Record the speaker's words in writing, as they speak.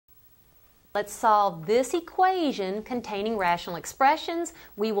Let's solve this equation containing rational expressions.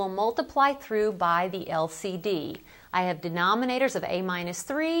 We will multiply through by the LCD. I have denominators of a minus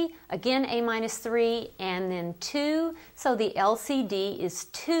 3, again a minus 3, and then 2. So the LCD is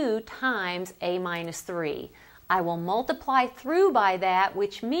 2 times a minus 3. I will multiply through by that,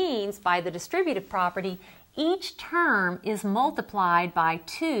 which means by the distributive property, each term is multiplied by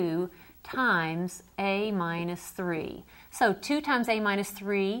 2 times a minus 3. So 2 times a minus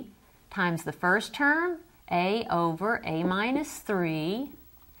 3 times the first term, a over a minus 3,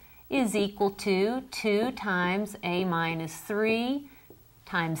 is equal to 2 times a minus 3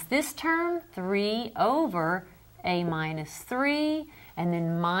 times this term, 3 over a minus 3, and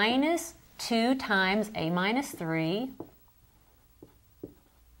then minus 2 times a minus 3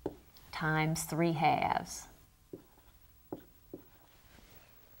 times 3 halves.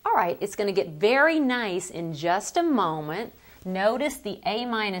 All right, it's going to get very nice in just a moment. Notice the a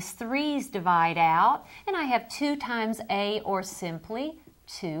minus 3's divide out, and I have 2 times a, or simply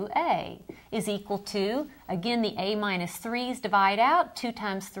 2a, is equal to, again, the a minus 3's divide out. 2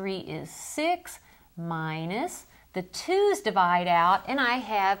 times 3 is 6, minus the 2's divide out, and I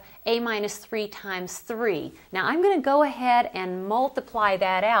have a minus 3 times 3. Now I'm going to go ahead and multiply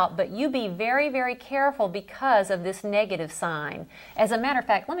that out, but you be very, very careful because of this negative sign. As a matter of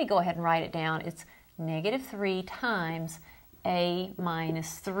fact, let me go ahead and write it down. It's negative 3 times a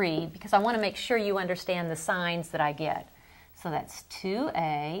minus 3, because I want to make sure you understand the signs that I get. So that's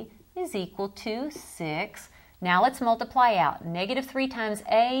 2a is equal to 6. Now let's multiply out. Negative 3 times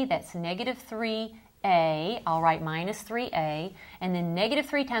a, that's negative 3a. I'll write minus 3a. And then negative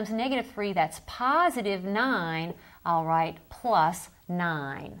 3 times negative 3, that's positive 9. I'll write plus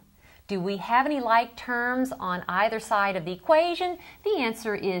 9. Do we have any like terms on either side of the equation? The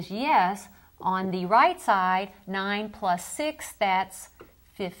answer is yes. On the right side, 9 plus 6, that's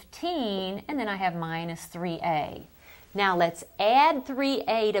 15, and then I have minus 3a. Now let's add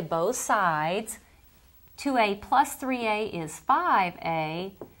 3a to both sides. 2a plus 3a is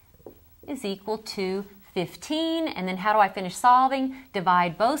 5a, is equal to 15. And then how do I finish solving?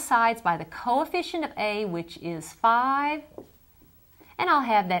 Divide both sides by the coefficient of a, which is 5. And I'll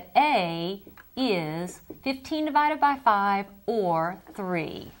have that a is 15 divided by 5, or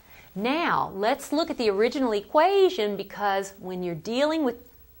 3. Now, let's look at the original equation, because when you're dealing with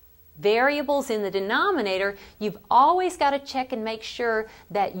variables in the denominator, you've always got to check and make sure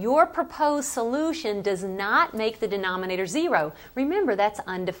that your proposed solution does not make the denominator 0. Remember, that's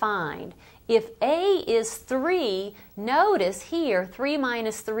undefined. If a is 3, notice here 3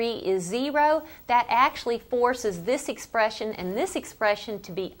 minus 3 is 0. That actually forces this expression and this expression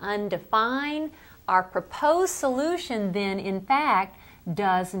to be undefined. Our proposed solution then, in fact,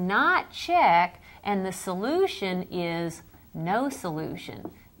 does not check, and the solution is no solution.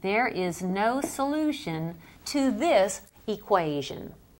 There is no solution to this equation.